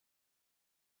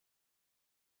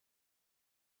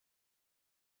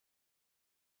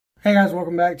Hey guys,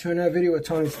 welcome back to another video with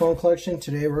Tony's Phone Collection.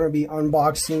 Today we're going to be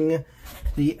unboxing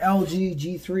the LG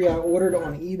G3 I ordered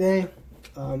on eBay.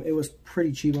 It was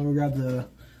pretty cheap. Let me grab the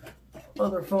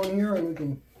other phone here and we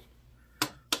can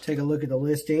take a look at the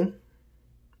listing.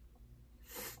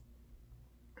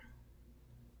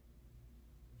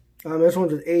 This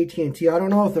one's with AT&T. I don't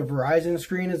know if the Verizon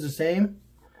screen is the same,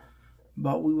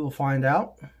 but we will find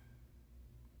out.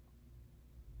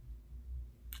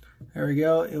 There we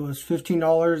go. It was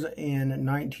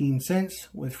 $15.19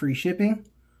 with free shipping.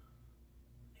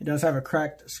 It does have a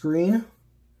cracked screen.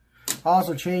 I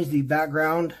also changed the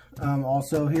background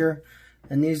also here.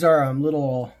 And these are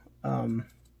little,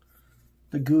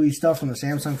 the gooey stuff from the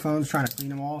Samsung phones, trying to clean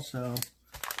them all. So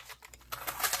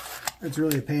it's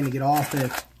really a pain to get off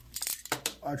if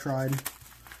I tried.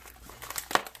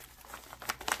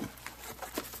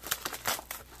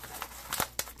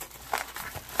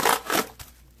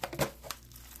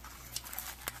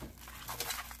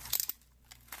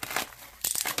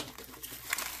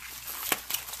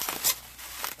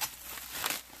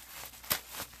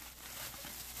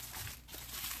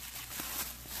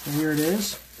 And here it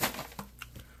is,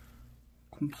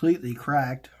 completely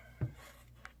cracked.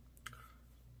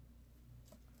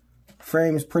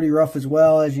 Frame's pretty rough as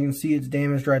well. As you can see, it's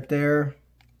damaged right there.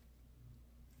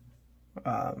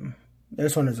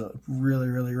 This one is a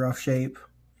really rough shape.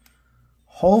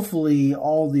 Hopefully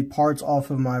all the parts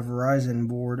off of my Verizon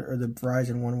board, or the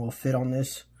Verizon one, will fit on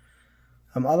this.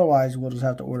 Otherwise we'll just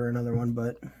have to order another one.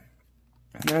 But you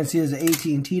can see it's an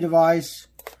AT&T device.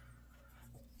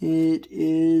 It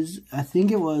is, I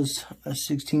think it was a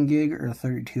 16 gig or a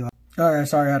 32. Alright,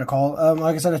 sorry I had a call.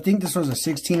 Like I said, I think this was a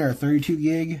 16 or a 32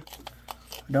 gig.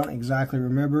 I don't exactly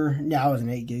remember. Yeah, it was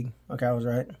an 8 gig. Okay, I was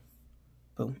right.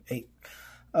 Boom, 8.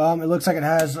 It looks like it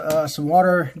has some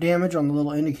water damage on the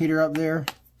little indicator up there.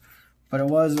 But it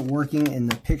was working in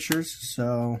the pictures,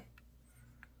 so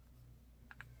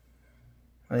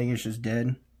I think it's just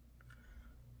dead.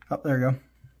 Oh, there we go.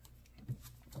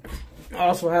 I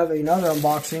also have another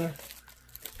unboxing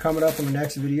coming up in the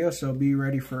next video, so be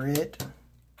ready for it.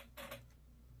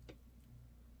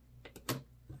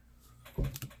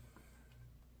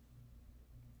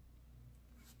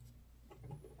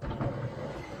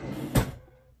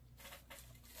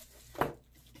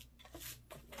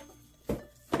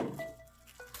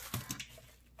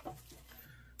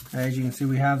 As you can see,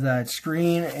 we have that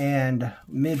screen and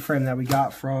mid frame that we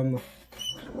got from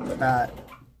that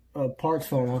parts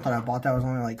phone that I bought. That was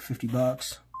only like 50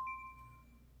 bucks.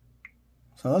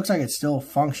 So it looks like it's still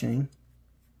functioning.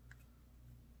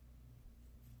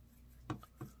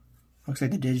 Looks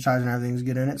like the digitizer and everything's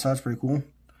good in it, so that's pretty cool.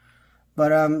 But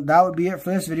that would be it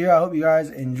for this video. I hope you guys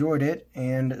enjoyed it,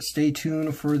 and stay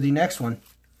tuned for the next one.